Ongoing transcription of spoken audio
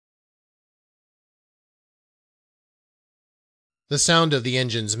The sound of the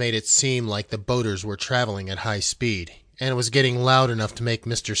engines made it seem like the boaters were traveling at high speed, and it was getting loud enough to make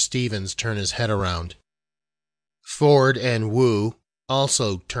Mr. Stevens turn his head around. Ford and Wu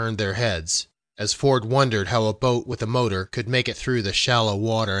also turned their heads, as Ford wondered how a boat with a motor could make it through the shallow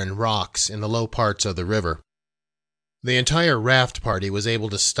water and rocks in the low parts of the river. The entire raft party was able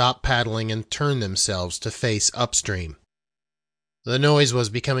to stop paddling and turn themselves to face upstream. The noise was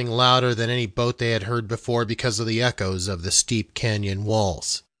becoming louder than any boat they had heard before because of the echoes of the steep canyon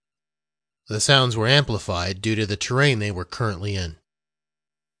walls. The sounds were amplified due to the terrain they were currently in.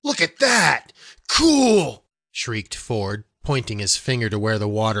 "Look at that! Cool!" shrieked Ford, pointing his finger to where the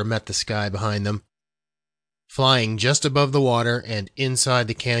water met the sky behind them. Flying just above the water and inside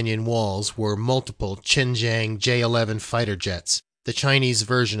the canyon walls were multiple Xinjiang J-11 fighter jets, the Chinese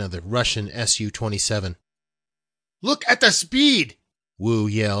version of the Russian Su-27. "Look at the speed!" Wu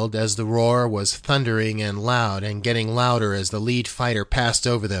yelled as the roar was thundering and loud and getting louder as the lead fighter passed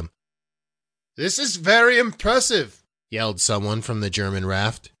over them. "This is very impressive," yelled someone from the German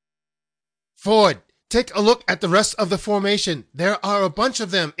raft. "Ford, take a look at the rest of the formation. There are a bunch of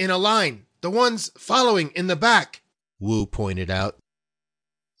them in a line, the ones following in the back," Wu pointed out.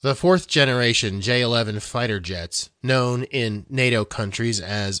 The fourth-generation J-11 fighter jets, known in NATO countries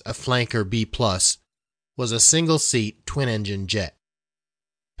as a Flanker B+, was a single-seat, twin-engine jet.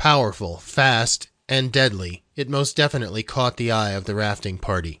 Powerful, fast, and deadly, it most definitely caught the eye of the rafting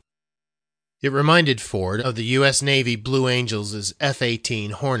party. It reminded Ford of the U.S. Navy Blue Angels'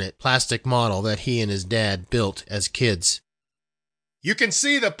 F-18 Hornet plastic model that he and his dad built as kids. "You can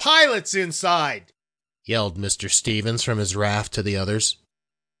see the pilots inside!" yelled Mr. Stevens from his raft to the others.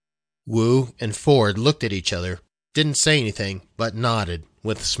 Wu and Ford looked at each other, didn't say anything, but nodded,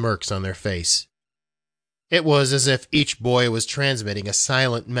 with smirks on their face. It was as if each boy was transmitting a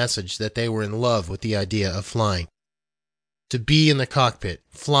silent message that they were in love with the idea of flying. To be in the cockpit,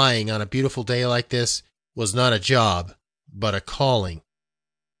 flying on a beautiful day like this, was not a job, but a calling.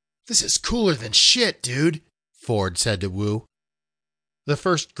 "This is cooler than shit, dude," Ford said to Wu. The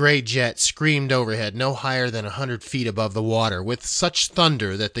first gray jet screamed overhead no higher than 100 feet above the water, with such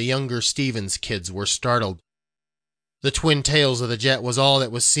thunder that the younger Stevens kids were startled. The twin tails of the jet was all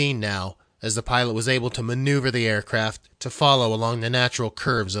that was seen now, as the pilot was able to maneuver the aircraft to follow along the natural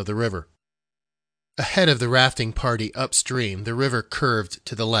curves of the river. Ahead of the rafting party upstream, the river curved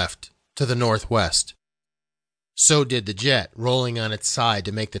to the left, to the northwest. So did the jet, rolling on its side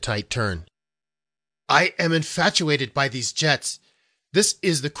to make the tight turn. "I am infatuated by these jets. This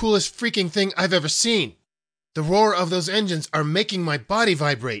is the coolest freaking thing I've ever seen. The roar of those engines are making my body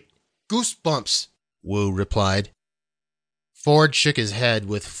vibrate. Goosebumps," Wu replied. Ford shook his head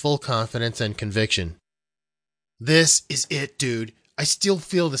with full confidence and conviction. "This is it, dude. I still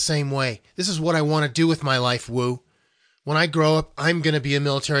feel the same way. This is what I want to do with my life, Wu. When I grow up, I'm going to be a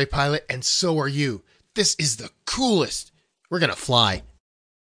military pilot, and so are you. This is the coolest. We're going to fly.